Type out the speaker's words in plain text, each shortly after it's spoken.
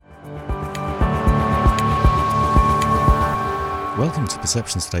Welcome to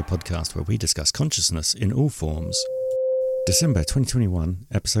Perceptions Today podcast, where we discuss consciousness in all forms. December 2021,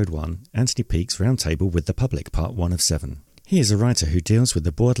 Episode 1, Anthony Peake's Roundtable with the Public, Part 1 of 7. He is a writer who deals with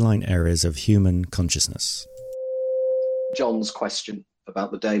the borderline areas of human consciousness. John's question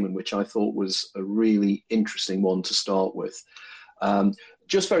about the daemon, which I thought was a really interesting one to start with.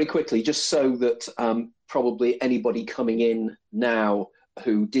 Just very quickly, just so that probably anybody coming in now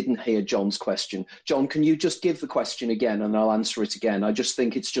who didn't hear John's question. John, can you just give the question again and I'll answer it again? I just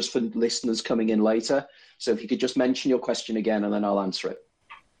think it's just for listeners coming in later. So if you could just mention your question again and then I'll answer it.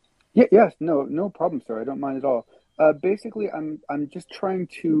 Yes, no problem, sir. I don't mind at all. Basically, I'm just trying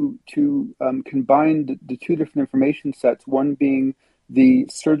to combine the two different information sets, one being the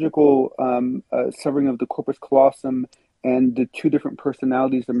surgical severing of the corpus callosum and the two different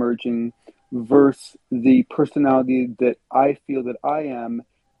personalities emerging versus the personality that I feel that I am,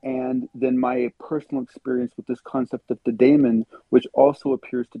 and then my personal experience with this concept of the daemon, which also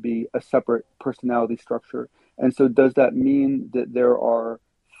appears to be a separate personality structure. And so does that mean that there are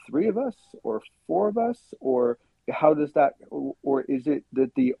three of us or four of us, or how does that, or is it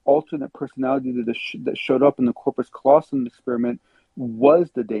that the alternate personality that showed up in the corpus callosum experiment was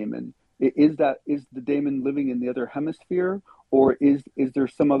the daemon? Is the daemon living in the other hemisphere, or is there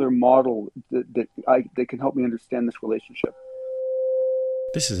some other model that can help me understand this relationship?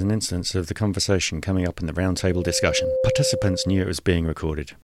 This is an instance of the conversation coming up in the roundtable discussion. Participants knew it was being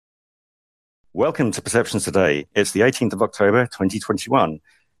recorded. Welcome to Perceptions Today. It's the 18th of October, 2021.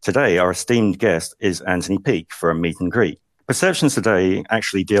 Today, our esteemed guest is Anthony Peake for a meet and greet. Perceptions Today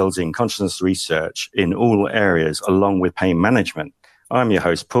actually deals in consciousness research in all areas, along with pain management. I'm your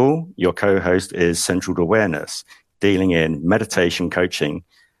host, Paul. Your co-host is Central Awareness, dealing in meditation coaching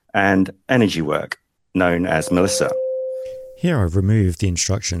and energy work, known as Melissa. Here I've removed the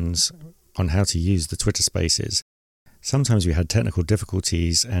instructions on how to use the Twitter Spaces. Sometimes we had technical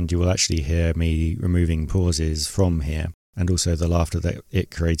difficulties, and you will actually hear me removing pauses from here, and also the laughter that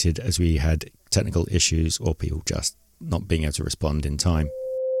it created as we had technical issues or people just not being able to respond in time.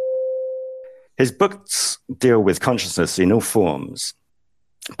 His books deal with consciousness in all forms,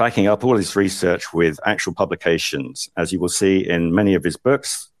 backing up all his research with actual publications. As you will see in many of his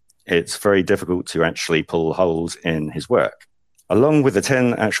books, it's very difficult to actually pull holes in his work. Along with the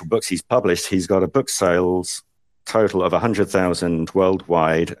 10 actual books he's published, he's got a book sales total of 100,000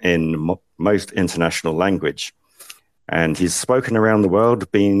 worldwide in most international language. And he's spoken around the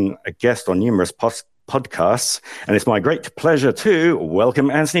world, been a guest on numerous podcasts, and it's my great pleasure to welcome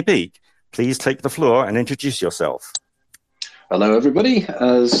Anthony Peake. Please take the floor and introduce yourself. Hello, everybody.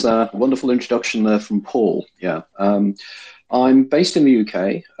 As a wonderful introduction there from Paul. I'm based in the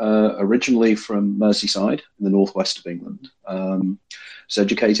UK, originally from Merseyside in the northwest of England. Was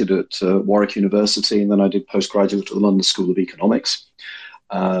educated at Warwick University, and then I did postgraduate at the London School of Economics.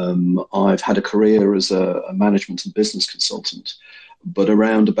 I've had a career as a management and business consultant, but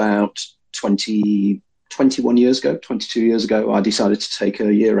around about 22 years ago, I decided to take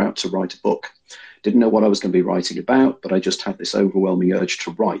a year out to write a book. Didn't know what I was going to be writing about, but I just had this overwhelming urge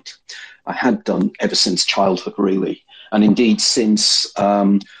to write. I had done ever since childhood, really. And indeed, since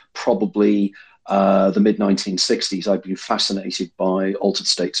probably the mid-1960s, I've been fascinated by altered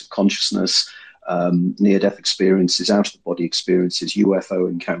states of consciousness, near-death experiences, out-of-the-body experiences, UFO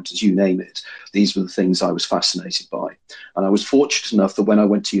encounters, you name it. These were the things I was fascinated by. And I was fortunate enough that when I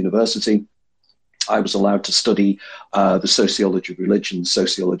went to university, I was allowed to study the sociology of religion,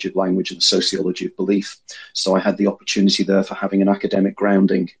 sociology of language, and the sociology of belief. So I had the opportunity there for having an academic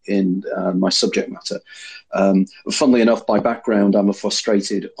grounding in my subject matter. Funnily enough, by background, I'm a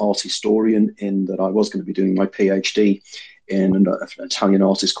frustrated art historian, in that I was going to be doing my PhD in an Italian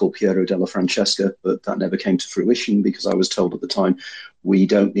artist called Piero della Francesca, but that never came to fruition because I was told at the time, we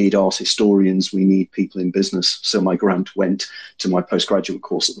don't need art historians, we need people in business. So my grant went to my postgraduate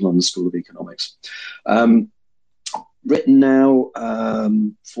course at the London School of Economics. Written now,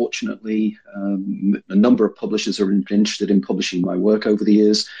 fortunately, a number of publishers are interested in publishing my work over the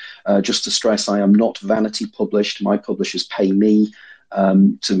years. Just to stress, I am not vanity published. My publishers pay me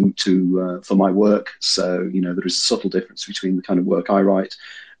for my work. So, there is a subtle difference between the kind of work I write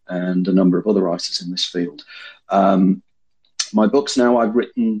and a number of other writers in this field. My books now, I've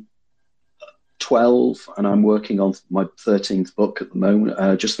written 12, and I'm working on my 13th book at the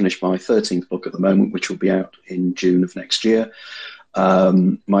moment. Just finished my 13th book at the moment, which will be out in June of next year.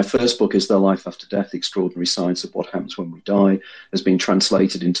 My first book is The Life After Death, The Extraordinary Science of What Happens When We Die, has been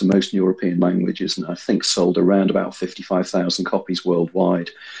translated into most European languages, and I think sold around about 55,000 copies worldwide.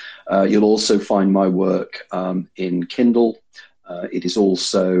 You'll also find my work in Kindle, It is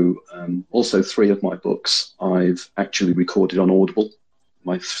also three of my books I've actually recorded on Audible.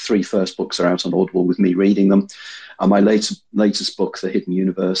 My three first books are out on Audible with me reading them. And my latest book, The Hidden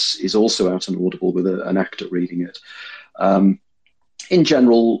Universe, is also out on Audible with an actor reading it. In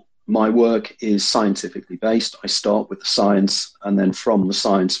general, my work is scientifically based. I start with the science and then from the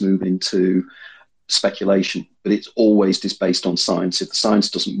science move into speculation, but it's always just based on science. If the science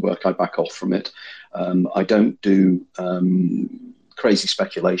doesn't work, I back off from it. I don't do crazy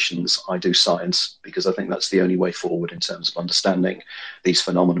speculations. I do science because I think that's the only way forward in terms of understanding these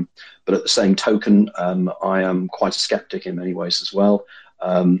phenomena. But at the same token, I am quite a skeptic in many ways as well.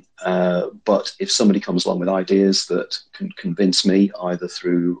 But if somebody comes along with ideas that can convince me, either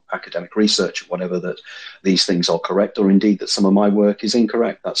through academic research or whatever, that these things are correct, or indeed that some of my work is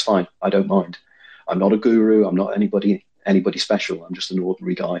incorrect, that's fine. I don't mind. I'm not a guru. I'm not anybody special. I'm just an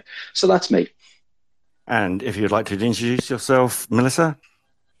ordinary guy. So that's me. And if you'd like to introduce yourself, Melissa?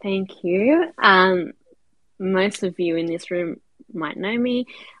 Thank you. Most of you in this room might know me.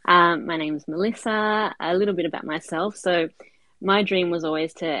 My name is Melissa. A little bit about myself. So my dream was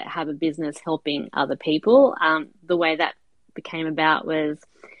always to have a business helping other people. The way that became about was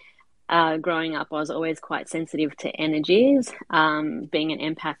growing up, I was always quite sensitive to energies. Being an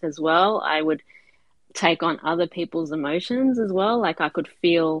empath as well, I would take on other people's emotions as well. Like I could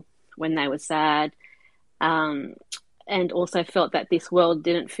feel when they were sad, and also felt that this world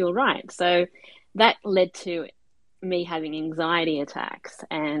didn't feel right. So that led to me having anxiety attacks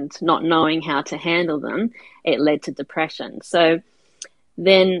and not knowing how to handle them. It led to depression. So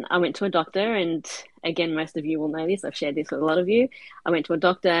then I went to a doctor, and again, most of you will know this. I've shared this with a lot of you. I went to a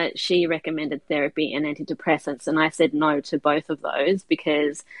doctor. She recommended therapy and antidepressants, and I said no to both of those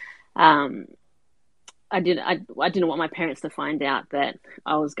because I didn't want my parents to find out that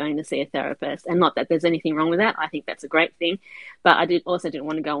I was going to see a therapist, and not that there's anything wrong with that. I think that's a great thing, but I didn't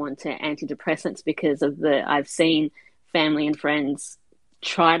want to go on to antidepressants because of I've seen family and friends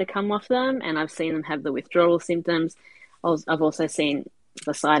try to come off them, and I've seen them have the withdrawal symptoms. I've also seen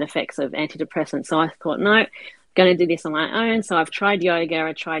the side effects of antidepressants. So I thought, no, I'm going to do this on my own. So I've tried yoga,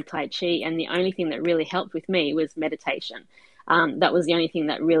 I tried Tai Chi, and the only thing that really helped with me was meditation. That was the only thing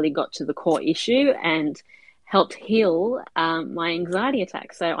that really got to the core issue and helped heal my anxiety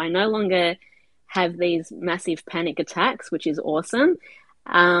attacks. So I no longer have these massive panic attacks, which is awesome.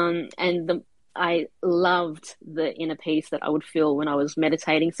 I loved the inner peace that I would feel when I was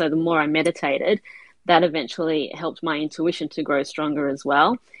meditating. So the more I meditated, that eventually helped my intuition to grow stronger as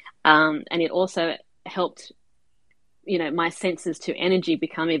well. And it also helped, my senses to energy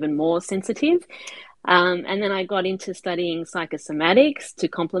become even more sensitive. And then I got into studying psychosomatics to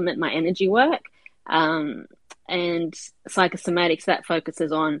complement my energy work. And psychosomatics, that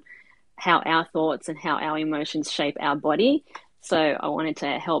focuses on how our thoughts and how our emotions shape our body. So I wanted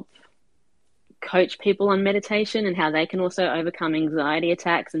to help coach people on meditation and how they can also overcome anxiety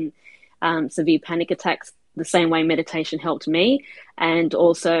attacks and severe panic attacks the same way meditation helped me, and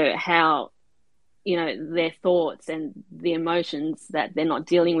also how their thoughts and the emotions that they're not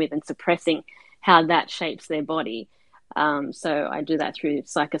dealing with and suppressing, how that shapes their body. So I do that through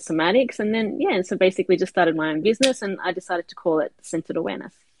psychosomatics, and then so basically just started my own business, and I decided to call it Centered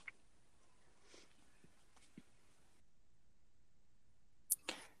Awareness.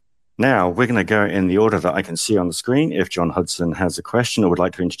 Now, we're going to go in the order that I can see on the screen. If John Hudson has a question or would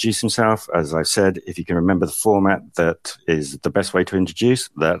like to introduce himself, as I said, if you can remember the format that is the best way to introduce,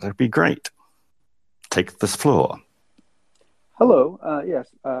 that would be great. Take the floor. Hello. Yes,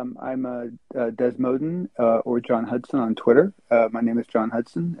 I'm Desmoden or John Hudson on Twitter. My name is John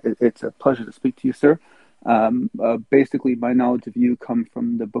Hudson. It's a pleasure to speak to you, sir. Basically, my knowledge of you come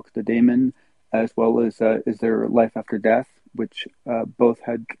from the book The Daemon, as well as Is There Life After Death, which both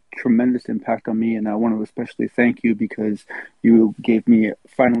had tremendous impact on me. And I want to especially thank you because you gave me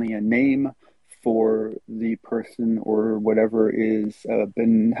finally a name for the person or whatever is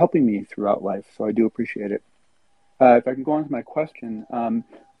been helping me throughout life. So I do appreciate it. If I can go on to my question,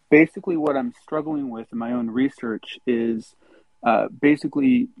 basically what I'm struggling with in my own research is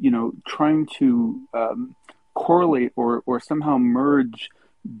basically, trying to correlate or somehow merge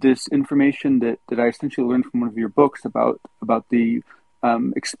this information that I essentially learned from one of your books about the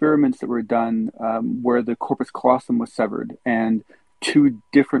experiments that were done where the corpus callosum was severed and two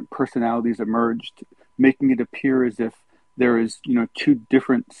different personalities emerged, making it appear as if there is, two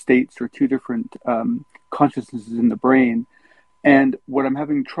different states or two different consciousnesses in the brain. And what I'm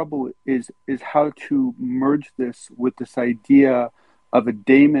having trouble is how to merge this with this idea of a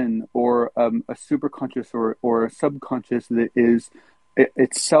daemon or a superconscious or a subconscious that is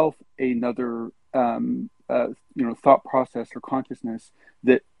itself another thought process or consciousness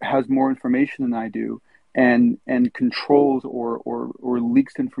that has more information than I do, and controls or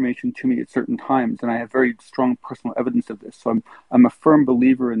leaks information to me at certain times. And I have very strong personal evidence of this. So I'm a firm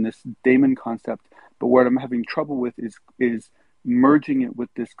believer in this daemon concept. But what I'm having trouble with is merging it with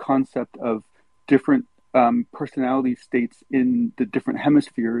this concept of different personality states in the different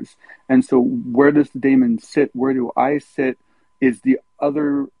hemispheres. And so where does the daemon sit? Where do I sit? Is the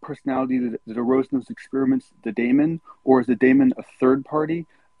other personality that arose in those experiments the daemon, or is the daemon a third party?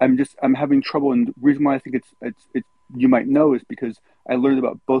 I'm having trouble, and the reason why I think it's you might know is because I learned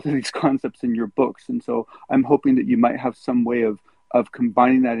about both of these concepts in your books, and so I'm hoping that you might have some way of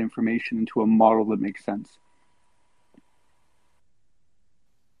combining that information into a model that makes sense.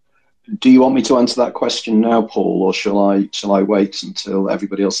 Do you want me to answer that question now, Paul, or shall I wait until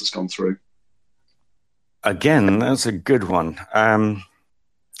everybody else has gone through? Again, that's a good one.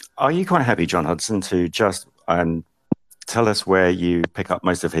 Are you quite happy, John Hudson, to just tell us where you pick up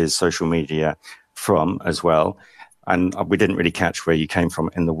most of his social media from as well? And we didn't really catch where you came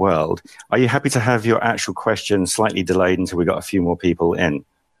from in the world. Are you happy to have your actual question slightly delayed until we got a few more people in?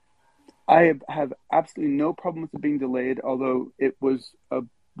 I have absolutely no problem with it being delayed, although it was a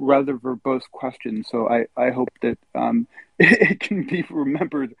rather verbose question. So I hope that it can be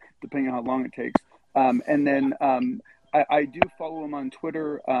remembered depending on how long it takes. And then I do follow him on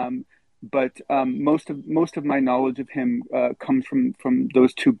Twitter, but most of my knowledge of him comes from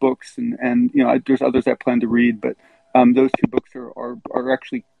those two books, and there's others I plan to read, but those two books are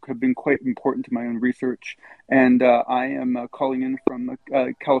actually have been quite important to my own research. And I am calling in from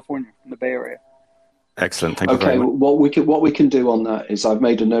California, from the Bay Area. Excellent. Thank you very much. What we can do on that is I've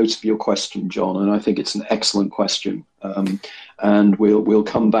made a note of your question, John, and I think it's an excellent question. And we'll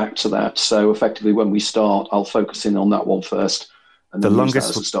come back to that. So effectively, when we start, I'll focus in on that one first, and then use that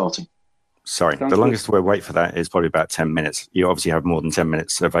as a starting. Sorry, the longest we'll wait for that is probably about 10 minutes. You obviously have more than 10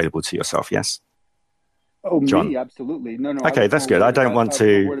 minutes available to yourself, yes? Oh, John. Me? Absolutely. No. Okay, that's good. I don't want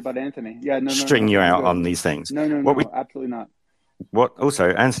to about Anthony. Yeah, string you out on these things. No, absolutely not. Also,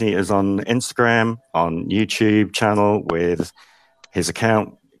 Anthony is on Instagram, on YouTube channel with his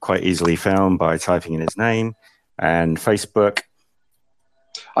account quite easily found by typing in his name, and Facebook.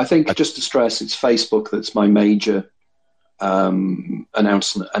 I think just to stress, it's Facebook that's my major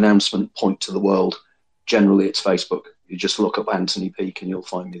announcement point to the world. Generally, it's Facebook. You just look up Anthony Peake and you'll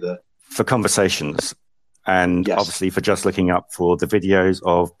find me there. For conversations, and yes. Obviously for just looking up for the videos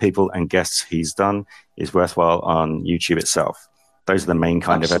of people and guests he's done is worthwhile on YouTube itself. Those are the main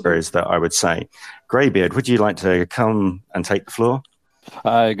kind of areas that I would say. Greybeard, would you like to come and take the floor?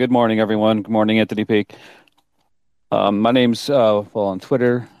 Hi, good morning, everyone. Good morning, Anthony Peake. My name's, on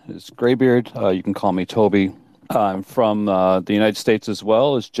Twitter, is Greybeard. You can call me Toby. I'm from the United States as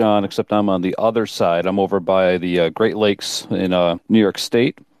well as John, except I'm on the other side. I'm over by the Great Lakes in New York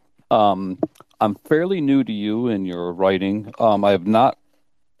State. I'm fairly new to you in your writing. I have not,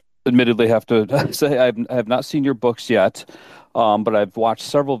 admittedly have to say, I have not seen your books yet. But I've watched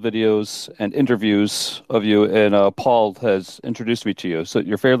several videos and interviews of you, and Paul has introduced me to you. So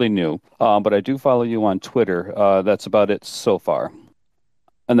you're fairly new, but I do follow you on Twitter. That's about it so far.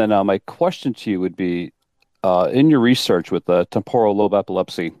 And then my question to you would be, in your research with temporal lobe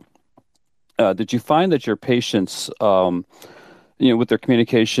epilepsy, did you find that your patients, with their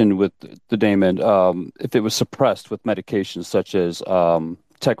communication with the daemon, if it was suppressed with medications such as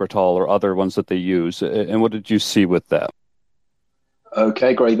Tegretol or other ones that they use, and what did you see with that?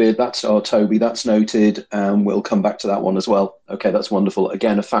 Okay, Greybeard, Toby, that's noted, and we'll come back to that one as well. Okay, that's wonderful.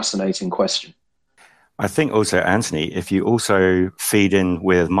 Again, a fascinating question. I think also, Anthony, if you also feed in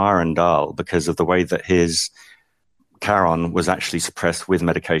with Myron Dahl, because of the way that his Charon was actually suppressed with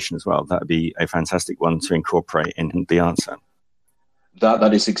medication as well, that would be a fantastic one to incorporate in the answer.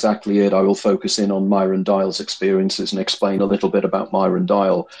 That is exactly it. I will focus in on Myron Dial's experiences and explain a little bit about Myron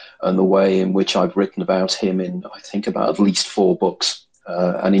Dial and the way in which I've written about him in, I think, about at least 4 books.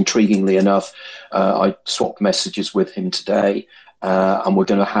 And intriguingly enough, I swapped messages with him today, and we're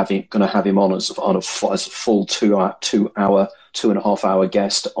going to have him on as a full 2.5 hour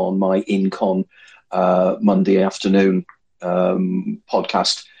guest on my InCon Monday afternoon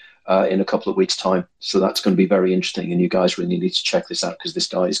podcast. In a couple of weeks' time. So that's going to be very interesting, and you guys really need to check this out because this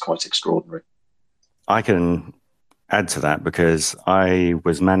guy is quite extraordinary. I can add to that because I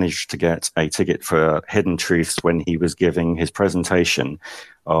was managed to get a ticket for Hidden Truths when he was giving his presentation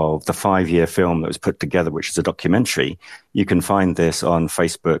of the 5-year film that was put together, which is a documentary. You can find this on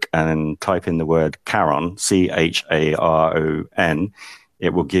Facebook and type in the word Charon, Charon.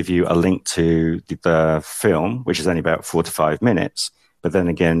 It will give you a link to the film, which is only about 4 to 5 minutes. But then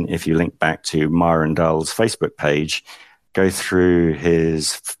again, if you link back to Myron Dull's Facebook page, go through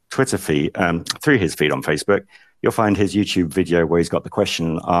his Twitter feed, through his feed on Facebook, you'll find his YouTube video where he's got the question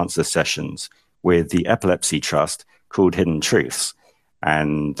and answer sessions with the Epilepsy Trust called Hidden Truths.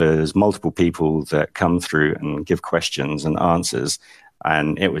 And there's multiple people that come through and give questions and answers.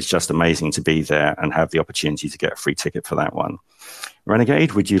 And it was just amazing to be there and have the opportunity to get a free ticket for that one.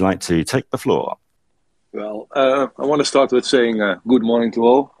 Renegade, would you like to take the floor? Well, I want to start with saying good morning to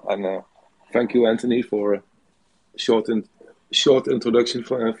all. And thank you, Anthony, for a short introduction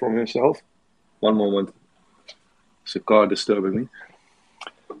from himself. One moment. It's a car disturbing me.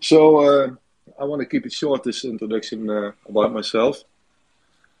 So I want to keep it short, this introduction about myself.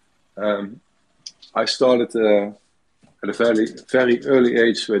 I started at a very early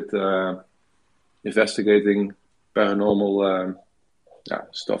age with investigating paranormal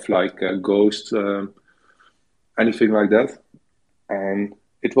stuff like ghosts, anything like that. And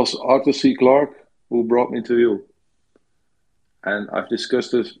it was Arthur C. Clarke who brought me to you. And I've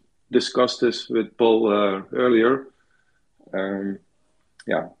discussed this with Paul earlier.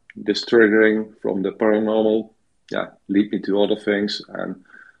 This triggering from the paranormal, lead me to other things, and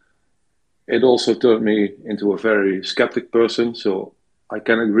it also turned me into a very skeptic person. So I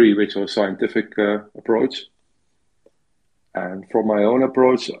can agree with your scientific approach. And for my own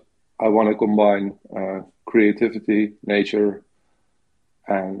approach, I want to combine creativity, nature,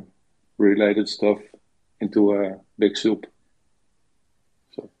 and related stuff into a big soup.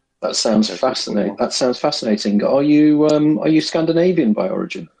 So that sounds fascinating. That sounds fascinating. Are you Scandinavian by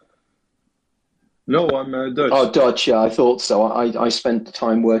origin? No, I'm Dutch. Oh, Dutch. Yeah, I thought so. I spent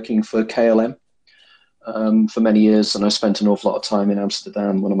time working for KLM for many years, and I spent an awful lot of time in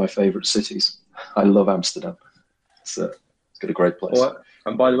Amsterdam, one of my favourite cities. I love Amsterdam. It's got a great place. Well,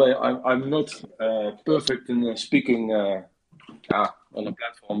 and by the way, I'm not perfect in speaking on a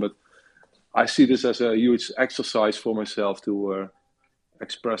platform, but I see this as a huge exercise for myself to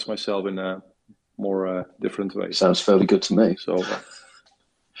express myself in a more different way. Sounds fairly good to me. So.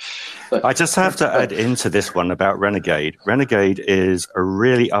 I just have to add into this one about Renegade. Renegade is a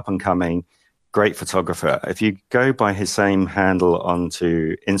really up-and-coming, great photographer. If you go by his same handle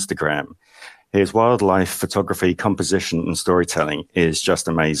onto Instagram, his wildlife photography, composition, and storytelling is just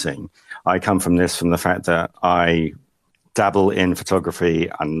amazing. I come from the fact that I dabble in photography,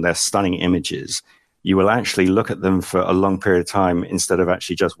 and they're stunning images. You will actually look at them for a long period of time instead of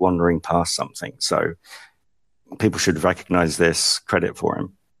actually just wandering past something. So people should recognize this. Credit for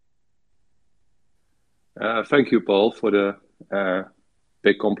him. Thank you, Paul, for the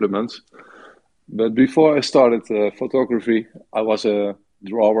big compliments. But before I started photography, I was a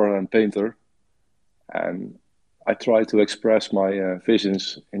drawer and painter, and I tried to express my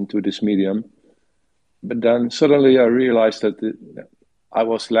visions into this medium. But then suddenly I realized that I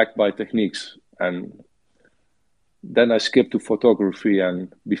was lacked by techniques, and then I skipped to photography,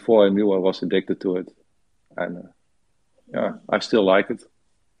 and before I knew, I was addicted to it, and I still like it.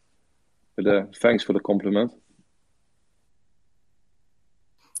 But thanks for the compliment.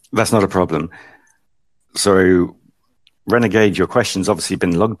 That's not a problem. So, Renegade, your question's obviously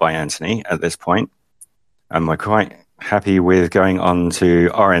been logged by Anthony at this point. Am I quite happy with going on to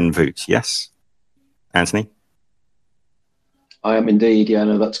RN Voot? Yes? Anthony? I am indeed. Yeah,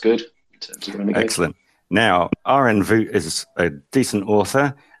 no, that's good. In terms of Renegade. Excellent. Now, RN Voot is a decent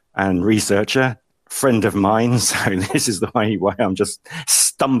author and researcher, friend of mine, so this is the way I'm just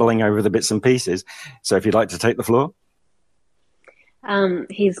stumbling over the bits and pieces. So if you'd like to take the floor.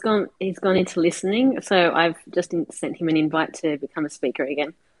 He's gone into listening, so I've just sent him an invite to become a speaker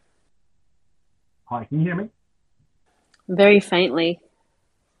again. Hi, can you hear me? Very faintly.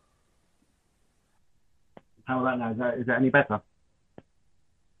 How about now? Is that any better?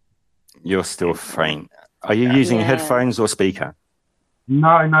 You're still faint. Are you using headphones or speaker? No.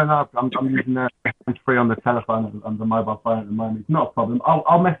 I'm using free on the telephone, on the mobile phone at the moment. It's not a problem.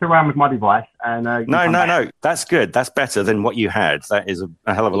 I'll mess around with my device. And No. That's good. That's better than what you had. That is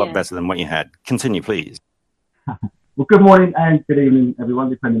a hell of a lot better than what you had. Continue, please. Well, good morning and good evening, everyone,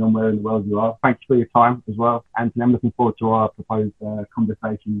 depending on where in the world you are. Thanks for your time as well, Anthony. I'm looking forward to our proposed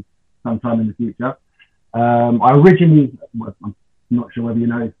conversation sometime in the future. I originally, I'm not sure whether you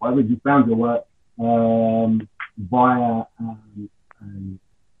know, I originally found your work via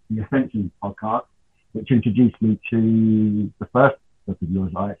the Ascension podcast, which introduced me to the first book of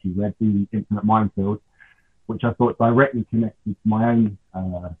yours I actually read, The Infinite Minefield, which I thought directly connected to my own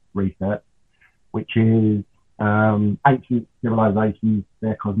research, which is ancient civilizations,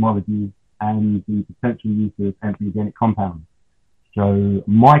 their cosmology, and the potential use of anthropogenic compounds. So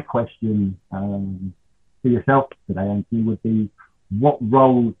my question for yourself today, Anthony, would be, what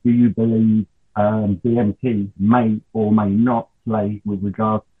role do you believe DMT may or may not play with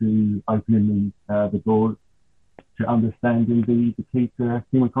regards to opening the doors to understanding the key to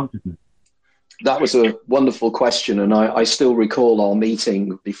human consciousness? That was a wonderful question, and I still recall our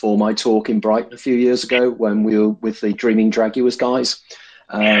meeting before my talk in Brighton a few years ago when we were with the Dreaming Dragulas guys.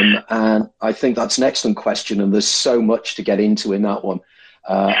 And I think that's an excellent question, and there's so much to get into in that one.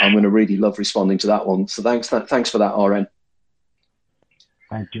 I'm going to really love responding to that one. So thanks for that, RN.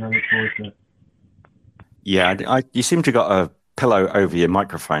 Thank you. I look forward to it. Yeah, you seem to have got a pillow over your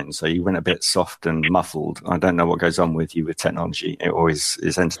microphone, so you went a bit soft and muffled. I don't know what goes on with you with technology. It always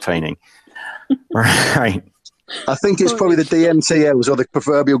is entertaining. Right. I think it's probably the DMTLs or the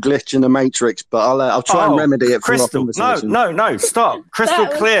proverbial glitch in the matrix, but I'll try and remedy it for our conversation. No, stop. Crystal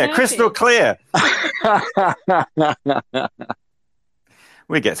clear.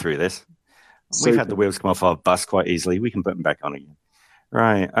 We get through this. Super. We've had the wheels come off our bus quite easily. We can put them back on again.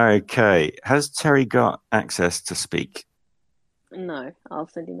 Right, okay. Has Terry got access to speak? No, I'll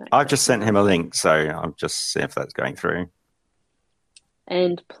send him access. I've just sent him a link, so I'll just see if that's going through.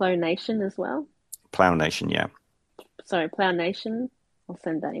 And Plow Nation as well? Plow Nation, yeah. Sorry, Plow Nation. I'll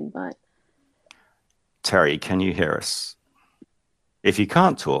send that invite. Terry, can you hear us? If you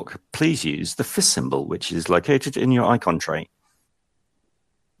can't talk, please use the fist symbol, which is located in your icon tray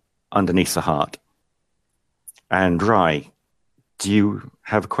underneath the heart. And Rai, do you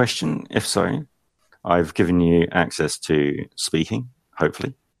have a question? If so, I've given you access to speaking,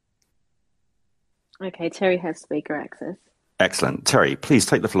 hopefully. Okay, Terry has speaker access. Excellent. Terry, please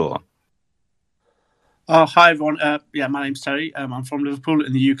take the floor. Hi, everyone. My name's Terry. I'm from Liverpool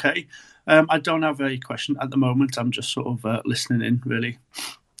in the UK. I don't have a question at the moment. I'm just sort of listening in, really,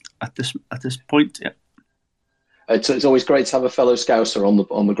 at this point. Yeah. It's always great to have a fellow Scouser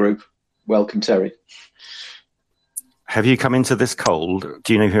on the group. Welcome, Terry. Have you come into this cold?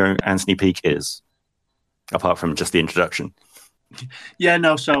 Do you know who Anthony Peake is, apart from just the introduction? Yeah,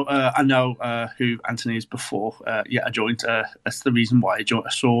 no. So I know who Anthony is before. I joined. That's the reason why I joined.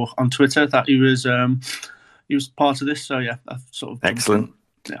 I saw on Twitter that he was part of this. So yeah, I've sort of excellent.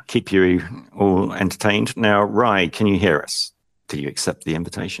 Keep you all entertained. Now, Rai, can you hear us? Do you accept the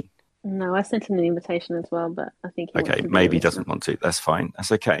invitation? No, I sent him an invitation as well, but I think maybe he doesn't want to. That's fine.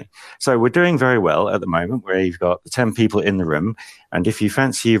 That's okay. So we're doing very well at the moment. We've got the 10 people in the room, and if you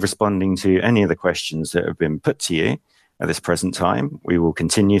fancy responding to any of the questions that have been put to you at this present time, we will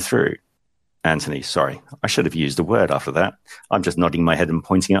continue through. Anthony, sorry, I should have used a word after that. I'm just nodding my head and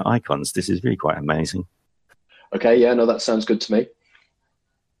pointing at icons. This is really quite amazing. Okay, yeah, no, that sounds good to me.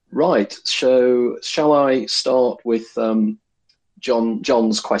 Right, so shall I start with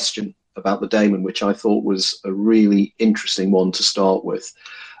John's question about the daemon, which I thought was a really interesting one to start with.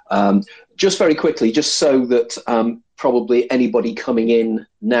 Just very quickly, just so that probably anybody coming in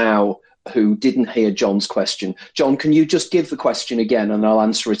now who didn't hear John's question. John, can you just give the question again and I'll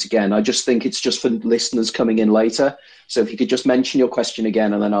answer it again? I just think it's just for listeners coming in later. So if you could just mention your question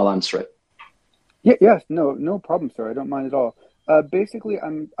again and then I'll answer it. Yes, no problem, sir. I don't mind at all. Basically,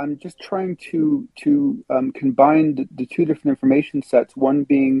 I'm just trying to combine the two different information sets, one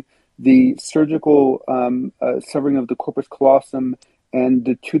being the surgical severing of the corpus callosum and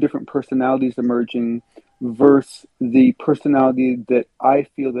the two different personalities emerging versus the personality that I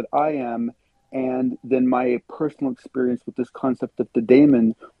feel that I am, and then my personal experience with this concept of the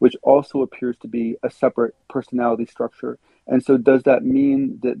daemon, which also appears to be a separate personality structure. And so does that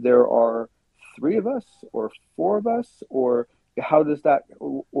mean that there are 3 of us or 4 of us, or how does that,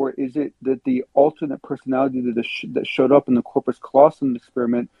 or is it that the alternate personality that showed up in the corpus callosum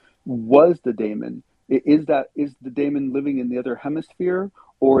experiment was the daemon? Is the daemon living in the other hemisphere,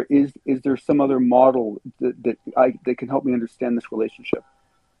 or is there some other model that can help me understand this relationship?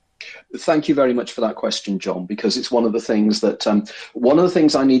 Thank you very much for that question, John, because it's one of the things that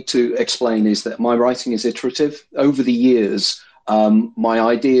I need to explain is that my writing is iterative. Over the years, my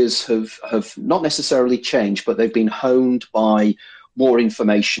ideas have not necessarily changed, but they've been honed by more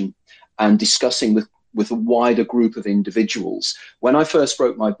information and discussing with a wider group of individuals. When I first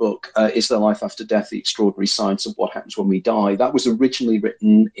wrote my book, Is There Life After Death? The Extraordinary Science of What Happens When We Die, that was originally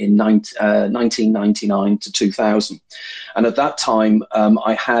written in 1999 to 2000. And at that time,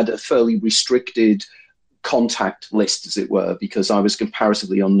 I had a fairly restricted contact list, as it were, because I was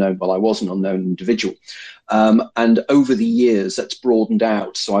comparatively unknown. Well, I was an unknown individual. And over the years, that's broadened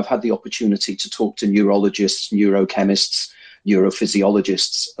out. So I've had the opportunity to talk to neurologists, neurochemists,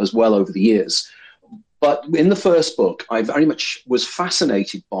 neurophysiologists as well over the years. But in the first book, I very much was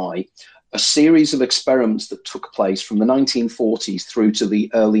fascinated by a series of experiments that took place from the 1940s through to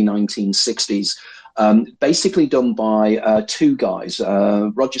the early 1960s basically done by two guys,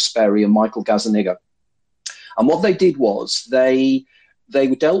 Roger Sperry and Michael Gazzaniga. And what they did was they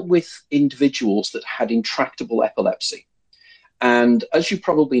dealt with individuals that had intractable epilepsy. And as you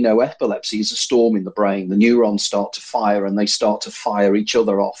probably know, epilepsy is a storm in the brain. The neurons start to fire and they start to fire each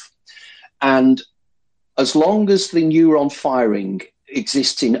other off. And as long as the neuron firing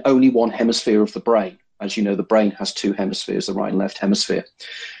exists in only one hemisphere of the brain, as you know, the brain has two hemispheres, the right and left hemisphere.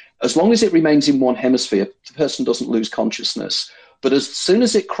 As long as it remains in one hemisphere, the person doesn't lose consciousness. But as soon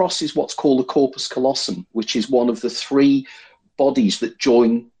as it crosses what's called the corpus callosum, which is one of the three bodies that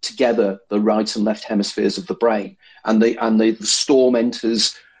join together the right and left hemispheres of the brain, and the storm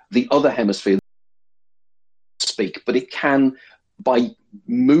enters the other hemisphere, speak, but it can, by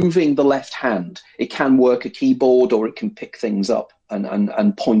moving the left hand, it can work a keyboard or it can pick things up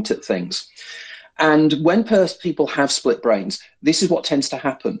and point at things. And when people have split brains, this is what tends to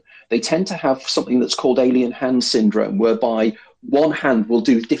happen. They tend to have something that's called alien hand syndrome, whereby one hand will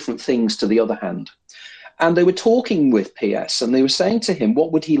do different things to the other hand. And they were talking with PS and they were saying to him,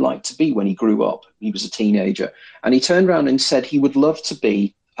 what would he like to be when he grew up? He was a teenager. And he turned around and said he would love to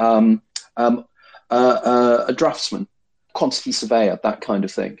be a draftsman, quantity surveyor, that kind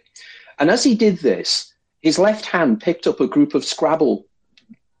of thing. And as he did this, his left hand picked up a group of Scrabble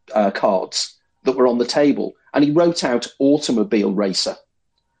cards that were on the table, and he wrote out automobile racer.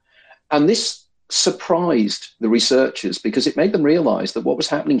 And this surprised the researchers because it made them realize that what was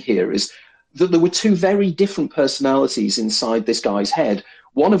happening here is that there were two very different personalities inside this guy's head,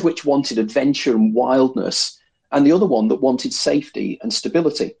 one of which wanted adventure and wildness, and the other one that wanted safety and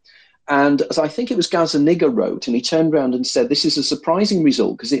stability. And as I think it was Gazzaniga wrote, and he turned around and said, this is a surprising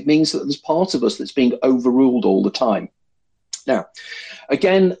result because it means that there's part of us that's being overruled all the time. Now,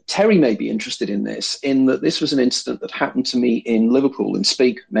 again, Terry may be interested in this, in that this was an incident that happened to me in Liverpool in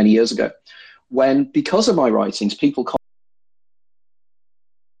Peake many years ago, when, because of my writings, people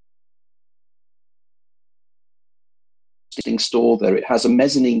store there. It has a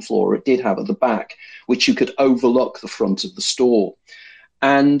mezzanine floor, it did have at the back, which you could overlook the front of the store.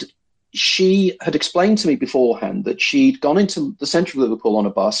 And she had explained to me beforehand that she'd gone into the centre of Liverpool on a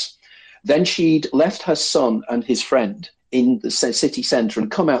bus, then she'd left her son and his friend in the city centre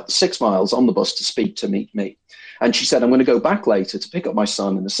and come out the 6 miles on the bus to meet me. And she said, I'm going to go back later to pick up my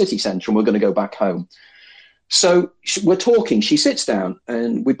son in the city centre and we're going to go back home. So we're talking, she sits down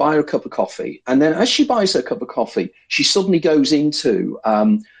and we buy her a cup of coffee. And then as she buys her a cup of coffee, she suddenly goes into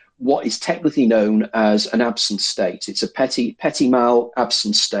what is technically known as an absent state. It's a petit mal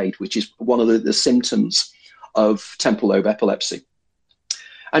absent state, which is one of the symptoms of temporal lobe epilepsy.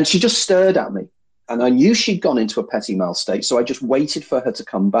 And she just stared at me. And I knew she'd gone into a petit mal state, so I just waited for her to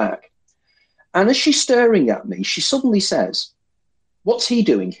come back. And as she's staring at me, she suddenly says, what's he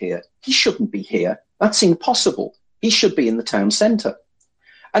doing here? He shouldn't be here. That's impossible. He should be in the town centre.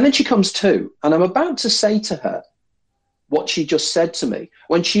 And then she comes to, and I'm about to say to her what she just said to me,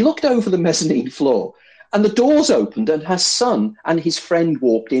 when she looked over the mezzanine floor, and the doors opened, and her son and his friend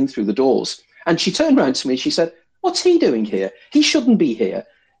walked in through the doors. And she turned around to me, and she said, what's he doing here? He shouldn't be here.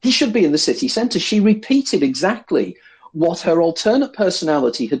 He should be in the city centre. She repeated exactly what her alternate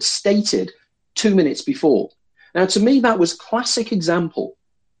personality had stated 2 minutes before. Now, to me, that was a classic example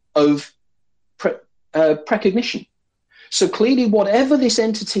of precognition. So clearly, whatever this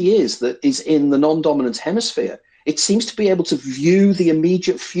entity is that is in the non-dominant hemisphere, it seems to be able to view the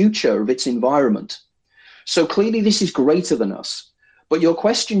immediate future of its environment. So clearly, this is greater than us. But your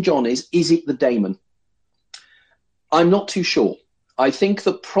question, John, is it the daemon? I'm not too sure. I think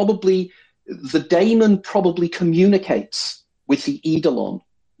that probably the daemon probably communicates with the eidolon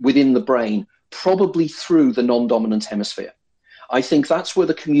within the brain, probably through the non-dominant hemisphere. I think that's where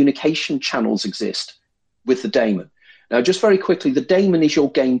the communication channels exist with the daemon. Now, just very quickly, the daemon is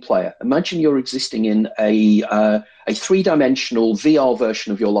your game player. Imagine you're existing in a three-dimensional VR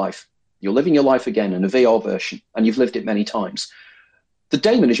version of your life. You're living your life again in a VR version, and you've lived it many times. The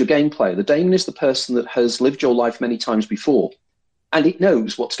daemon is your game player. The daemon is the person that has lived your life many times before, and it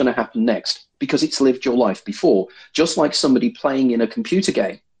knows what's going to happen next because it's lived your life before. Just like somebody playing in a computer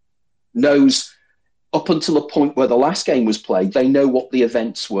game knows up until a point where the last game was played, they know what the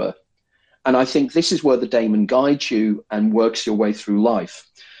events were. And I think this is where the daemon guides you and works your way through life.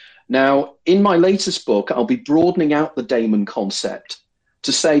 Now, in my latest book, I'll be broadening out the daemon concept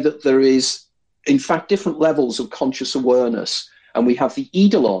to say that there is, in fact, different levels of conscious awareness. And we have the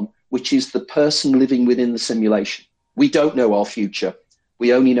eidolon, which is the person living within the simulation. We don't know our future.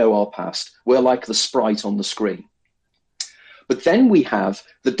 We only know our past. We're like the sprite on the screen. But then we have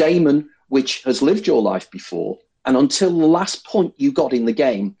the daemon, which has lived your life before. And until the last point you got in the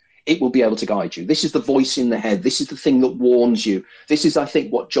game, it will be able to guide you. This is the voice in the head. This is the thing that warns you. This is, I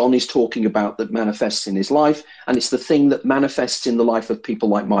think, what John is talking about that manifests in his life. And it's the thing that manifests in the life of people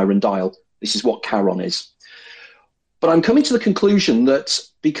like Myron Dial. This is what Charon is. But I'm coming to the conclusion that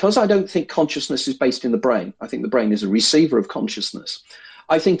because I don't think consciousness is based in the brain, I think the brain is a receiver of consciousness.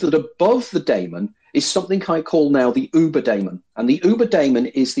 I think that above the daemon is something I call now the uber daemon. And the uber daemon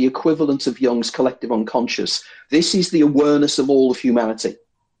is the equivalent of Jung's collective unconscious. This is the awareness of all of humanity.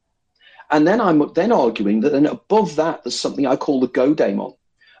 And then I'm then arguing that then above that, there's something I call the go daemon.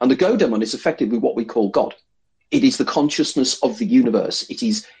 And the go daemon is effectively what we call God. It is the consciousness of the universe. It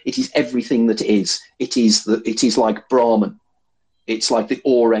is everything that is. It is like Brahman. It's like the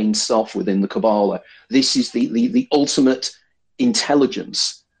Or Ein Sof within the Kabbalah. This is the ultimate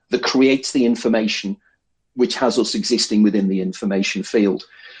intelligence that creates the information which has us existing within the information field.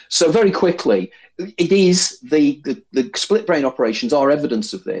 So very quickly, it is the split brain operations are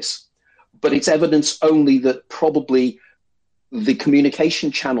evidence of this, but it's evidence only that probably the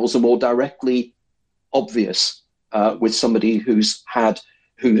communication channels are more directly obvious with somebody who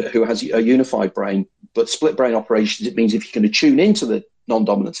has a unified brain. But split brain operations, it means if you can tune into the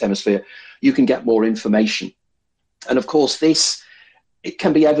non-dominant hemisphere, you can get more information. And of course, it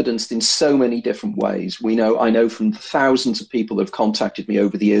can be evidenced in so many different ways. I know from thousands of people that have contacted me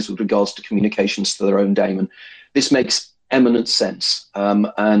over the years with regards to communications to their own daemon. This makes eminent sense.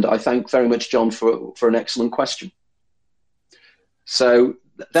 And I thank very much John for an excellent question. So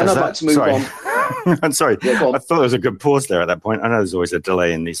then I'd like to move on. I'm sorry. Yeah, I thought there was a good pause there at that point. I know there's always a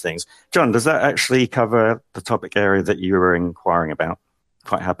delay in these things. John, does that actually cover the topic area that you were inquiring about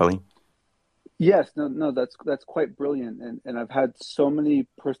quite happily? Yes, no, that's quite brilliant. And I've had so many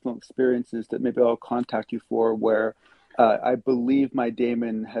personal experiences that maybe I'll contact you for where I believe my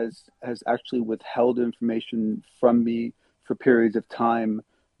daemon has actually withheld information from me for periods of time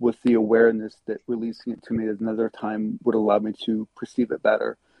with the awareness that releasing it to me at another time would allow me to perceive it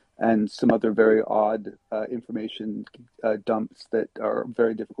better. And some other very odd information dumps that are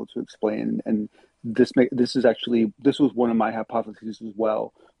very difficult to explain. And this was one of my hypotheses as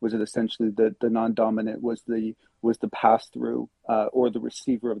well, was that essentially the non-dominant was the pass-through or the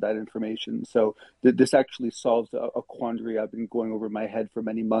receiver of that information. So this actually solves a quandary I've been going over in my head for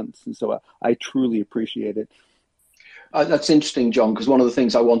many months. And so I truly appreciate it. That's interesting, John, because one of the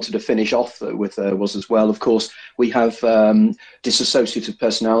things I wanted to finish off with was as well, of course, we have dissociative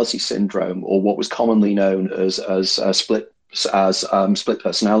personality syndrome, or what was commonly known as split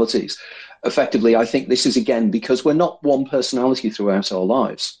personalities. Effectively, I think this is, again, because we're not one personality throughout our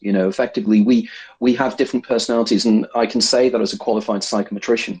lives. Effectively, we have different personalities. And I can say that as a qualified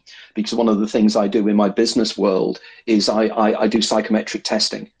psychometrician, because one of the things I do in my business world is I do psychometric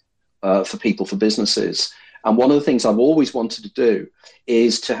testing for people, for businesses. And one of the things I've always wanted to do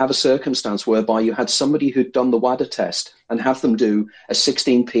is to have a circumstance whereby you had somebody who'd done the WADA test and have them do a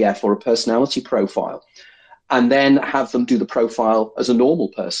 16PF or a personality profile, and then have them do the profile as a normal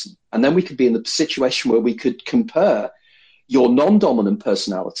person. And then we could be in the situation where we could compare your non-dominant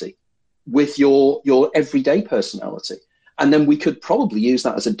personality with your everyday personality. And then we could probably use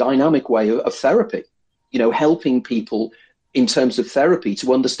that as a dynamic way of therapy, helping people in terms of therapy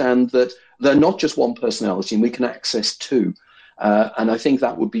to understand that they're not just one personality and we can access two. And I think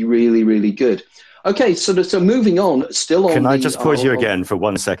that would be really, really good. Okay, so moving on, still on. Can I just pause you again for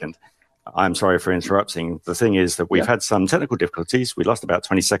 1 second? I'm sorry for interrupting. The thing is that we've had some technical difficulties. We lost about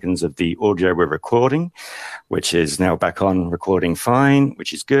 20 seconds of the audio we're recording, which is now back on recording fine,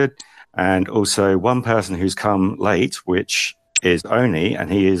 which is good. And also one person who's come late, which is Oni,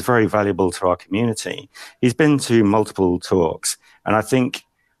 and he is very valuable to our community. He's been to multiple talks, and I think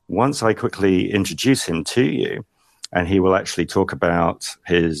once I quickly introduce him to you, and he will actually talk about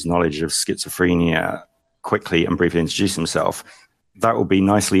his knowledge of schizophrenia quickly and briefly introduce himself, that will be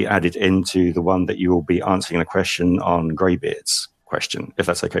nicely added into the one that you will be answering the question on Greybeard's question, if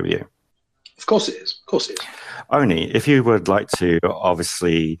that's okay with you. Of course it is. Of course it is. Oni, if you would like to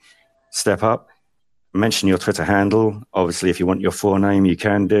obviously step up, mention your Twitter handle. Obviously, if you want your forename, you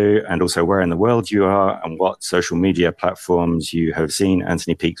can do, and also where in the world you are and what social media platforms you have seen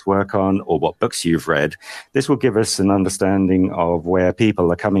Anthony Peake's work on, or what books you've read. This will give us an understanding of where people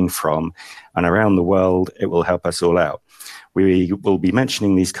are coming from, and around the world, it will help us all out. We will be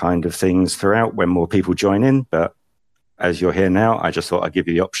mentioning these kind of things throughout when more people join in, but as you're here now, I just thought I'd give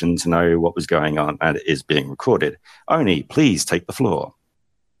you the option to know what was going on, and it is being recorded. Oni, please take the floor.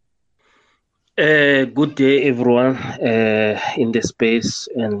 Good day, everyone in the space,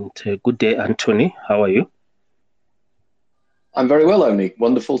 and good day, Anthony. How are you? I'm very well, Oni.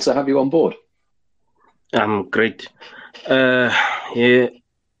 Wonderful to have you on board. I'm great.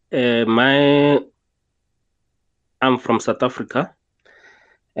 I'm from South Africa,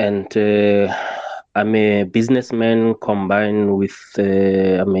 and I'm a businessman combined with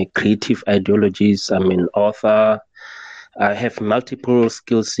I'm a creative ideologies. I'm an author. I have multiple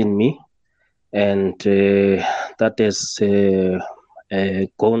skills in me, and that has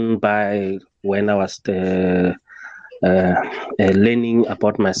gone by when I was learning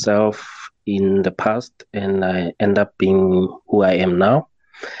about myself in the past, and I end up being who I am now.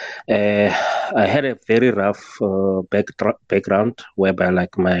 I had a very rough background whereby,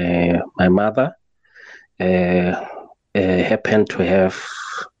 like, my mother happened to have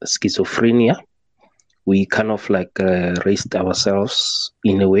schizophrenia. We kind of like raised ourselves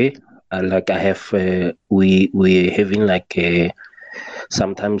in a way. Like I have, we having like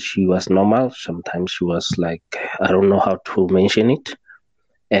sometimes she was normal, sometimes she was like, I don't know how to mention it,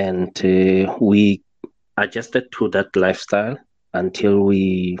 and we adjusted to that lifestyle until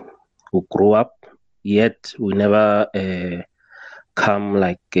we grew up. Yet we never come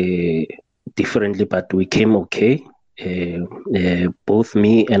like differently, but we came okay. Both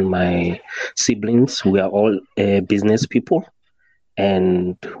me and my siblings, we are all business people,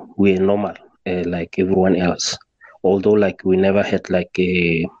 and we're normal like everyone else. Although, like, we never had like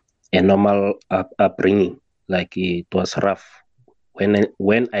a normal upbringing. Like, it was rough.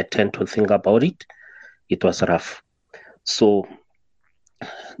 When I tend to think about it, it was rough. So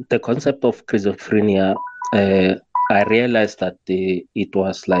the concept of schizophrenia, I realized that it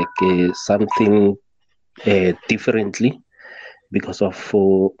was like something differently because of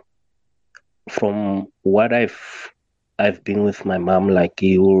from what I've been with my mom. Like,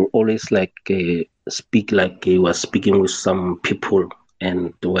 he will always like speak like he was speaking with some people,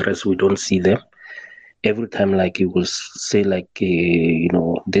 and whereas we don't see them. Every time, like, he will say like,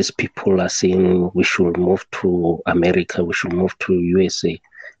 these people are saying we should move to America, we should move to USA,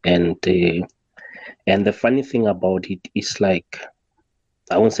 and the funny thing about it is, like,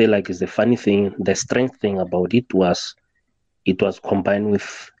 I won't say like it's the funny thing. The strange thing about it was combined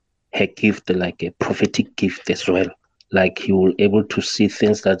with her gift, like a prophetic gift as well. Like, he will able to see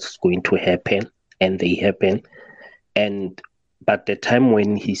things that's going to happen, and they happen. And but the time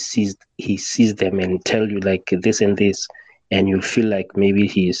when he sees them and tell you like this and this, and you feel like maybe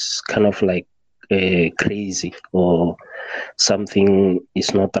he's kind of like crazy or something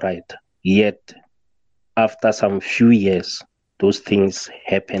is not right. Yet after some few years, those things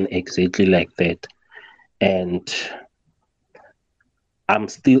happen exactly like that. And I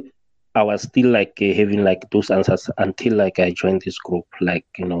was still like having like those answers until like I joined this group, like,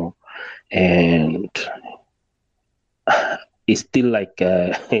 and it's still like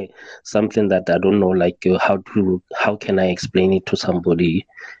something that I don't know, like how can I explain it to somebody?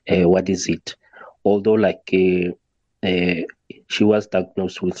 What is it? Although like she was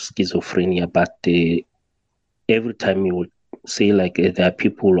diagnosed with schizophrenia, but every time you would say like there are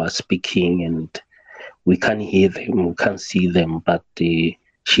people who are speaking and we can't hear them, we can't see them, but she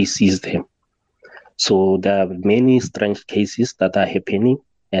sees them. So there are many strange cases that are happening,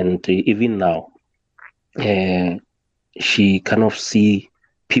 and even now, she kind of see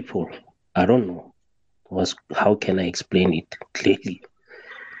people. I don't know how can I explain it clearly.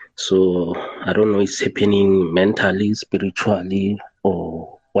 So I don't know, it's happening mentally, spiritually,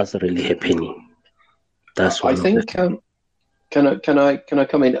 or what's really happening. That's what I think. Can I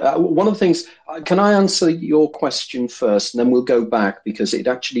come in? One of the things, can I answer your question first, and then we'll go back, because it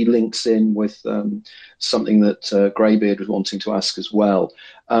actually links in with something that Greybeard was wanting to ask as well.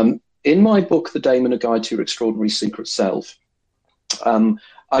 In my book, The Daemon: A Guide to Your Extraordinary Secret Self,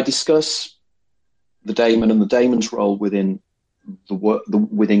 I discuss the daemon and the daemon's role within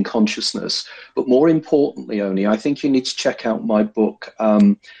within consciousness. But more importantly, only, I think you need to check out my book.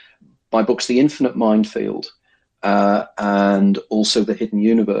 My book's The Infinite Mindfield. And also The Hidden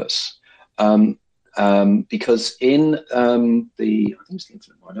Universe, because in I think it's The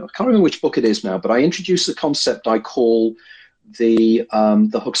Infinite Mind. I can't remember which book it is now, but I introduced the concept I call the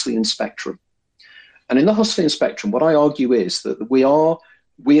Huxleyan spectrum. And in the Huxleyan spectrum, what I argue is that the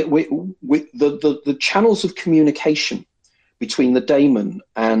channels of communication between the daemon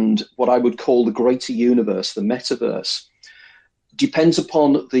and what I would call the greater universe, the metaverse, depends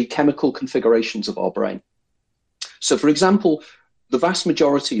upon the chemical configurations of our brain. So, for example, the vast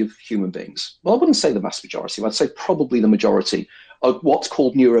majority of human beings, well, I wouldn't say the vast majority, I'd say probably the majority, are what's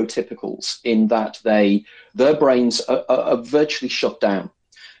called neurotypicals, in that their brains are virtually shut down.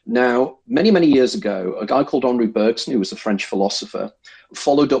 Now, many, many years ago, a guy called Henri Bergson, who was a French philosopher,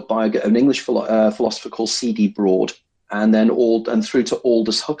 followed up by an English philosopher called C.D. Broad, and then through to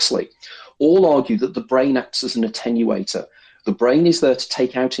Aldous Huxley, all argue that the brain acts as an attenuator. The brain is there to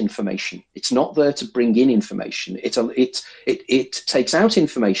take out information. It's not there to bring in information. It takes out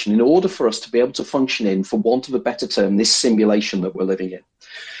information in order for us to be able to function in, for want of a better term, this simulation that we're living in.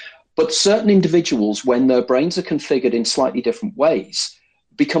 But certain individuals, when their brains are configured in slightly different ways,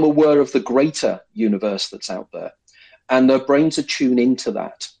 become aware of the greater universe that's out there, and their brains are tuned into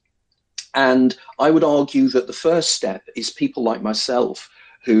that. And I would argue that the first step is people like myself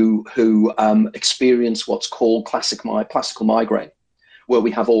who experience what's called classical migraine, where we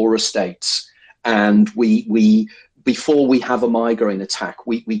have aura states, and we before we have a migraine attack,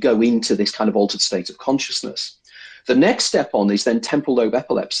 we go into this kind of altered state of consciousness. The next step on is then temporal lobe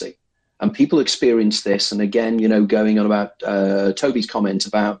epilepsy. And people experience this, and again, going on about Toby's comment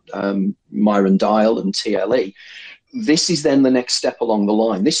about Myron Dial and TLE, this is then the next step along the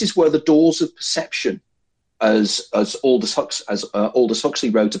line. This is where the doors of perception, as Aldous Huxley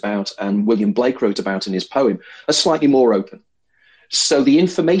wrote about and William Blake wrote about in his poem, are slightly more open. So the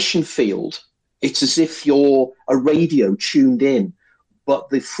information field, it's as if you're a radio tuned in, but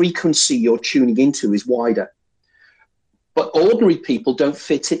the frequency you're tuning into is wider. But ordinary people don't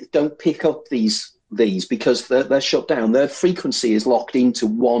pick up these because they're shut down. Their frequency is locked into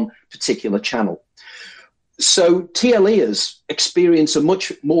one particular channel. So TLEers experience a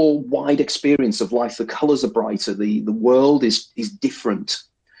much more wide experience of life. The colors are brighter. The world is different.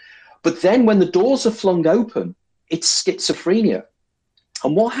 But then when the doors are flung open, it's schizophrenia.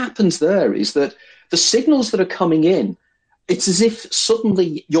 And what happens there is that the signals that are coming in, it's as if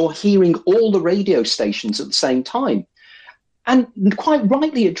suddenly you're hearing all the radio stations at the same time. And quite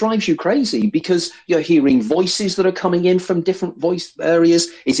rightly, it drives you crazy because you're hearing voices that are coming in from different voice areas.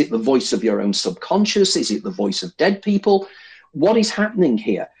 Is it the voice of your own subconscious? Is it the voice of dead people? What is happening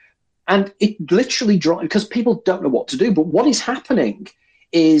here? And it literally drives, because people don't know what to do. But what is happening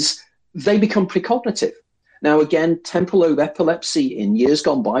is they become precognitive. Now, again, temporal lobe epilepsy in years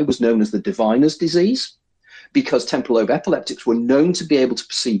gone by was known as the diviner's disease, because temporal lobe epileptics were known to be able to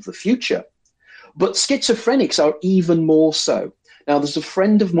perceive the future. But schizophrenics are even more so. Now, there's a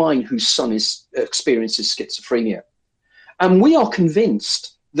friend of mine whose son experiences schizophrenia. And we are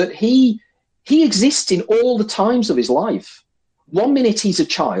convinced that he exists in all the times of his life. 1 minute he's a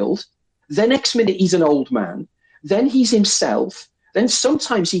child, the next minute he's an old man, then he's himself, then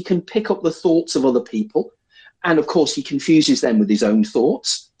sometimes he can pick up the thoughts of other people. And of course, he confuses them with his own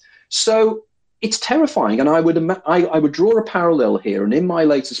thoughts. So it's terrifying, and I would draw a parallel here. And in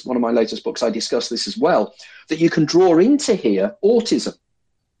one of my latest books, I discuss this as well, that you can draw into here autism,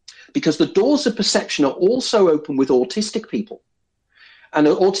 because the doors of perception are also open with autistic people. And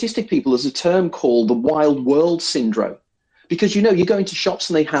autistic people, there's a term called the wild world syndrome, because you go into shops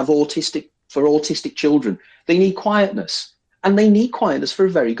and they have autistic children. They need quietness, and they need quietness for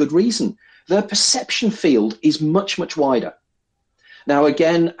a very good reason. Their perception field is much, much wider. Now,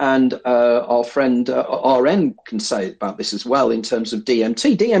 again, and our friend RN can say about this as well in terms of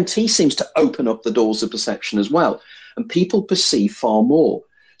DMT. DMT seems to open up the doors of perception as well, and people perceive far more.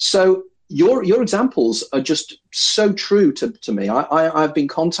 So your examples are just so true to me. I've been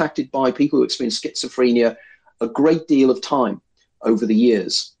contacted by people who experience schizophrenia a great deal of time over the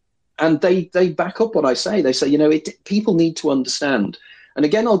years, and they back up what I say. They say, people need to understand. And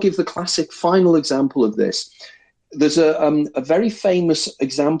again, I'll give the classic final example of this. There's a very famous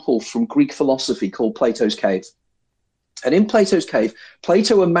example from Greek philosophy called Plato's Cave. And in Plato's Cave,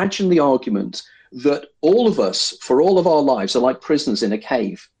 Plato imagined the argument that all of us, for all of our lives, are like prisoners in a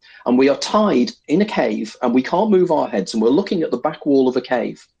cave. And we are tied in a cave, and we can't move our heads, and we're looking at the back wall of a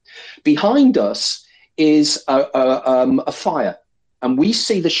cave. Behind us is a fire, and we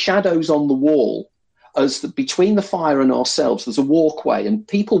see the shadows on the wall. Between the fire and ourselves, there's a walkway, and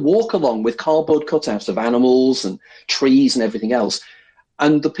people walk along with cardboard cutouts of animals and trees and everything else.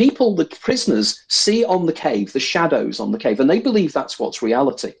 And the prisoners, see on the cave, the shadows on the cave, and they believe that's what's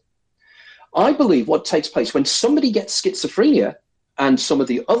reality. I believe what takes place when somebody gets schizophrenia and some of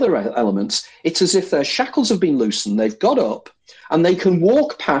the other elements, it's as if their shackles have been loosened, they've got up, and they can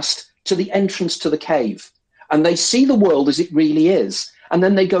walk past to the entrance to the cave, and they see the world as it really is. And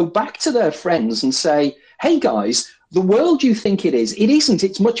then they go back to their friends and say, hey, guys, the world you think it isn't.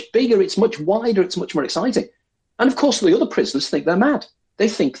 It's much bigger. It's much wider. It's much more exciting. And, of course, the other prisoners think they're mad. They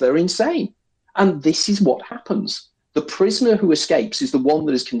think they're insane. And this is what happens. The prisoner who escapes is the one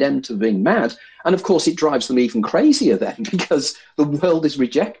that is condemned to being mad. And, of course, it drives them even crazier then because the world is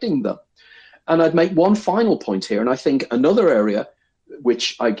rejecting them. And I'd make one final point here. And I think another area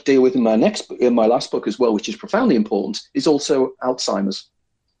which I deal with in my last book as well, which is profoundly important, is also Alzheimer's.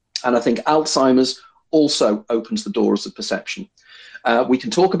 And I think Alzheimer's also opens the doors of perception. We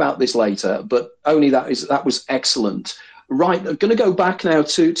can talk about this later, but only that was excellent. Right, I'm going to go back now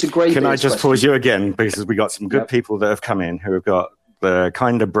to Greybeard's Can I just question. pause you again? Because we got some good people that have come in who have got the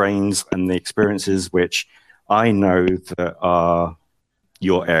kind of brains and the experiences which I know that are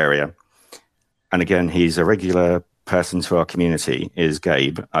your area. And again, he's a regular person to our community, is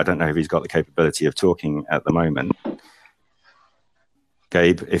Gabe. I don't know if he's got the capability of talking at the moment.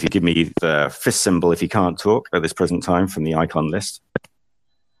 Gabe, if you give me the fist symbol if you can't talk at this present time from the icon list.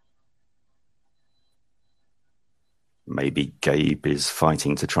 Maybe Gabe is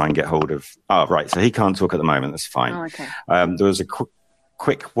fighting to try and get hold of... Oh, right, so he can't talk at the moment. That's fine. Oh, okay. There was a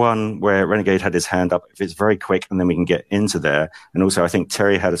quick one where Renegade had his hand up. If it's very quick, and then we can get into there. And also, I think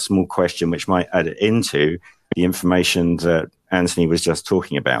Terry had a small question which might add into the information that Anthony was just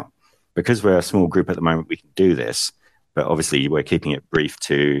talking about. Because we're a small group at the moment, we can do this. But obviously, we're keeping it brief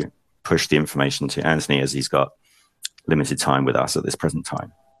to push the information to Anthony as he's got limited time with us at this present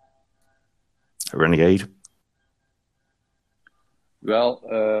time. Renegade?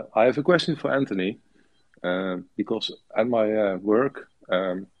 Well, I have a question for Anthony, because at my work,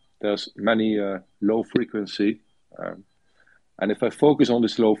 there's many low frequency, and if I focus on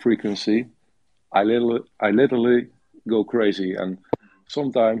this low frequency, I literally go crazy, and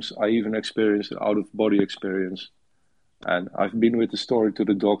sometimes I even experience an out-of-body experience. And I've been with the story to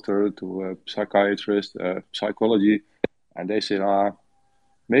the doctor, to a psychiatrist, psychology, and they say,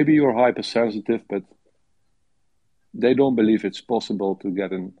 maybe you're hypersensitive, but they don't believe it's possible to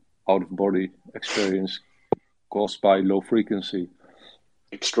get an out-of-body experience caused by low frequency.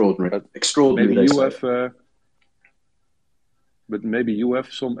 Extraordinary. But Extraordinary. Maybe you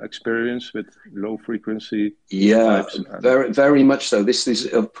have some experience with low frequency. Yeah, types. very, very much so. This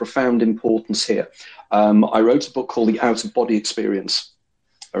is of profound importance here. I wrote a book called The Out-of-Body Experience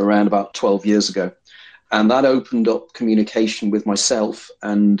around about 12 years ago. And that opened up communication with myself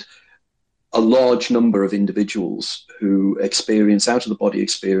and a large number of individuals who experience out-of-the-body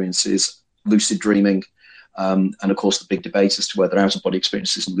experiences, lucid dreaming, and of course the big debate as to whether out-of-body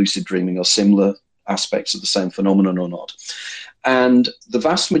experiences and lucid dreaming are similar aspects of the same phenomenon or not. And the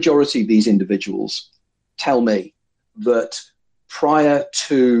vast majority of these individuals tell me that prior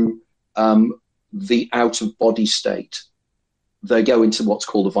to the out-of-body state, they go into what's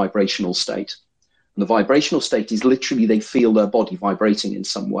called a vibrational state. And the vibrational state is literally they feel their body vibrating in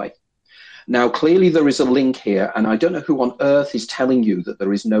some way. Now, clearly there is a link here, and I don't know who on earth is telling you that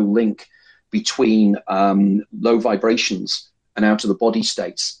there is no link between low vibrations and out-of-the-body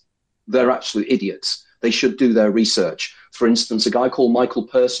states. They're absolute idiots. They should do their research. For instance, a guy called Michael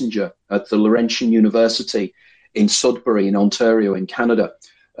Persinger at the Laurentian University in Sudbury in Ontario in Canada,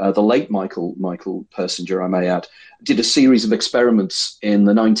 the late Michael Persinger, I may add, did a series of experiments in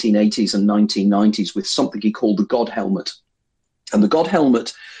the 1980s and 1990s with something he called the God helmet. And the God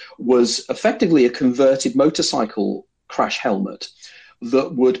helmet was effectively a converted motorcycle crash helmet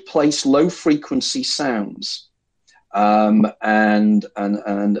that would place low frequency sounds and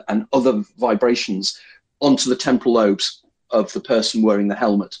other vibrations onto the temporal lobes of the person wearing the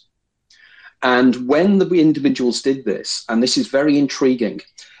helmet. And when the individuals did this, and this is very intriguing,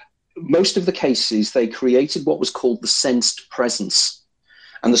 most of the cases they created what was called the sensed presence.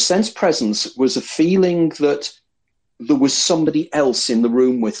 And the sensed presence was a feeling that there was somebody else in the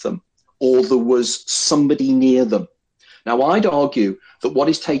room with them, or there was somebody near them. Now, I'd argue that what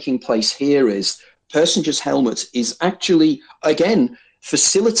is taking place here is Persinger's helmet is actually, again,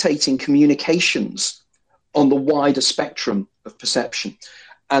 facilitating communications on the wider spectrum of perception.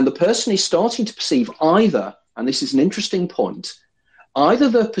 And the person is starting to perceive either, and this is an interesting point, either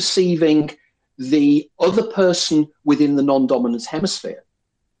they're perceiving the other person within the non-dominant hemisphere,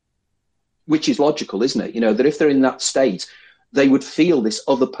 which is logical, isn't it? You know, that if they're in that state, they would feel this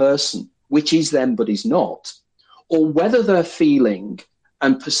other person, which is them but is not, or whether they're feeling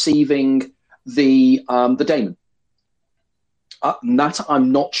and perceiving the daemon. That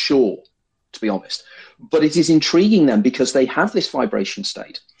I'm not sure, to be honest. But it is intriguing then because they have this vibration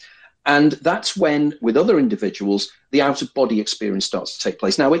state. And that's when, with other individuals, the out-of-body experience starts to take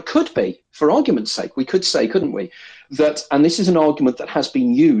place. Now, it could be, for argument's sake, we could say, couldn't we, that, and this is an argument that has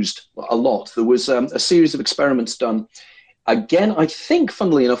been used a lot, there was a series of experiments done, again, I think,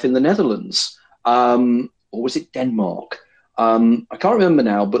 funnily enough, in the Netherlands, or was it Denmark? I can't remember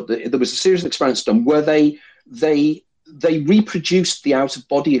now, but there was a series of experiments done where they reproduced the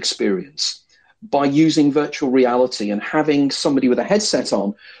out-of-body experience by using virtual reality and having somebody with a headset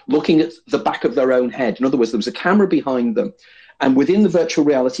on looking at the back of their own head. In other words, there was a camera behind them, and within the virtual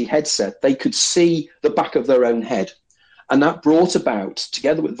reality headset, they could see the back of their own head. And that brought about,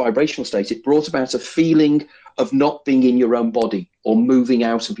 together with the vibrational state, it brought about a feeling of not being in your own body or moving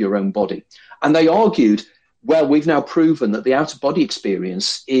out of your own body. And they argued well, we've now proven that the out-of-body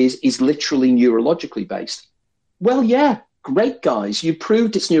experience is literally neurologically based. Well, yeah, great, guys. You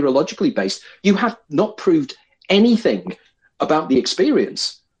proved it's neurologically based. You have not proved anything about the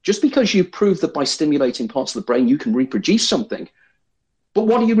experience. Just because you prove that by stimulating parts of the brain, you can reproduce something. But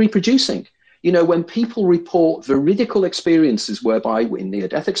what are you reproducing? You know, when people report veridical experiences whereby in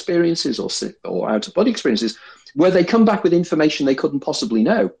near-death experiences or out-of-body experiences, where they come back with information they couldn't possibly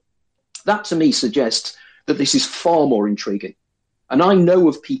know, that to me suggests that this is far more intriguing. And I know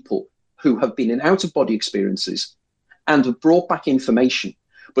of people who have been in out-of-body experiences and have brought back information.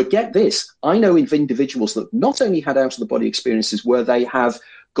 But get this, I know of individuals that not only had out-of-the-body experiences where they have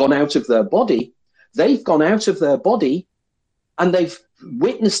gone out of their body, they've gone out of their body and they've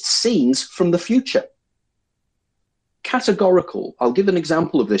witnessed scenes from the future. Categorical. I'll give an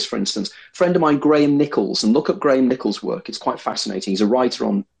example of this, for instance. A friend of mine, Graham Nichols, and look at Graham Nichols' work. It's quite fascinating. He's a writer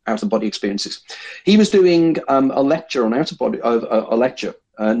on out-of-body experiences. He was doing a lecture on out-of-body,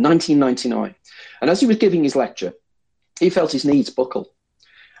 1999. And as he was giving his lecture, he felt his knees buckle.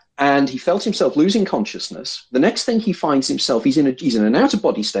 And he felt himself losing consciousness. The next thing he finds himself, he's in an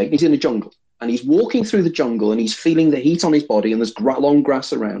out-of-body state, and he's in a jungle. And he's walking through the jungle, and he's feeling the heat on his body, and there's long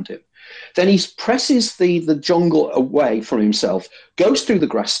grass around him. Then he presses the jungle away from himself, goes through the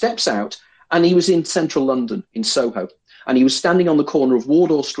grass, steps out, and he was in central London, in Soho. And he was standing on the corner of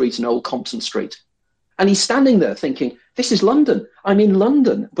Wardour Street and Old Compton Street. And he's standing there thinking, this is London. I'm in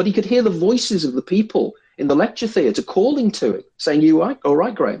London. But he could hear the voices of the people in the lecture theatre calling to him, saying, you all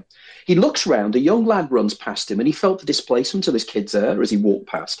right, Graham? He looks round, a young lad runs past him, and he felt the displacement of this kid's air as he walked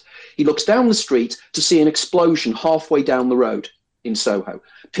past. He looks down the street to see an explosion halfway down the road in Soho.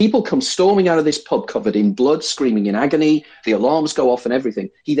 People come storming out of this pub covered in blood, screaming in agony. The alarms go off and everything.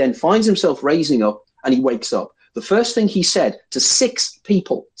 He then finds himself raising up, and he wakes up. The first thing he said to six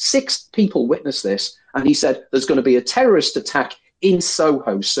people witnessed this, and he said, there's going to be a terrorist attack in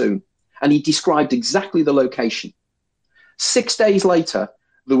Soho soon. And he described exactly the location. 6 days later,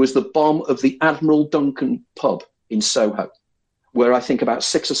 there was the bomb of the Admiral Duncan pub in Soho, where I think about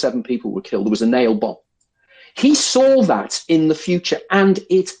 6 or 7 people were killed. There was a nail bomb. He saw that in the future, and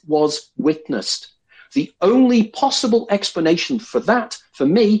it was witnessed. The only possible explanation for that, for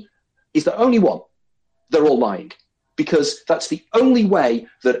me, is the only one. They're all lying, because that's the only way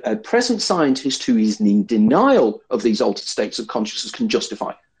that a present scientist who is in denial of these altered states of consciousness can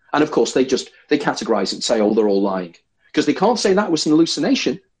justify. And of course, they categorize it and say, oh, they're all lying, because they can't say that was an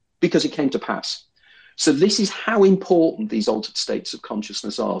hallucination because it came to pass. So this is how important these altered states of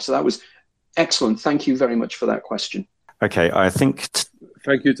consciousness are. So that was excellent. Thank you very much for that question. Okay, I think...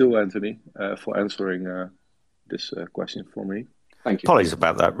 Thank you too, Anthony, for answering this question for me. Thank you. Apologies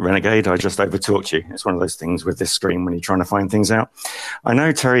about that, Renegade. I just overtalked you. It's one of those things with this screen when you're trying to find things out. I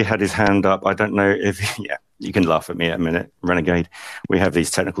know Terry had his hand up. I don't know if... Yeah, you can laugh at me in a minute, Renegade. We have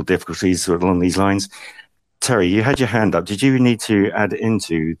these technical difficulties sort of along these lines. Terry, you had your hand up. Did you need to add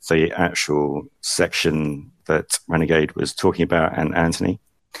into the actual section that Renegade was talking about and Anthony?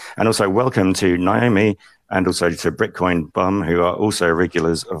 And also welcome to Naomi and also to Bitcoin Bum, who are also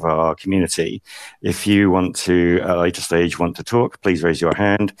regulars of our community. If you want to, at a later stage, want to talk, please raise your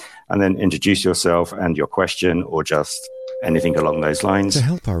hand and then introduce yourself and your question or just anything along those lines. To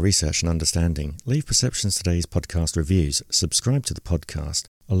help our research and understanding, leave Perceptions Today's podcast reviews, subscribe to the podcast,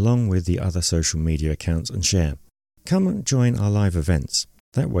 along with the other social media accounts, and share. Come and join our live events.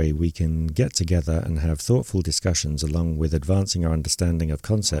 That way we can get together and have thoughtful discussions along with advancing our understanding of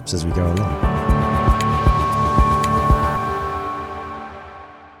concepts as we go along.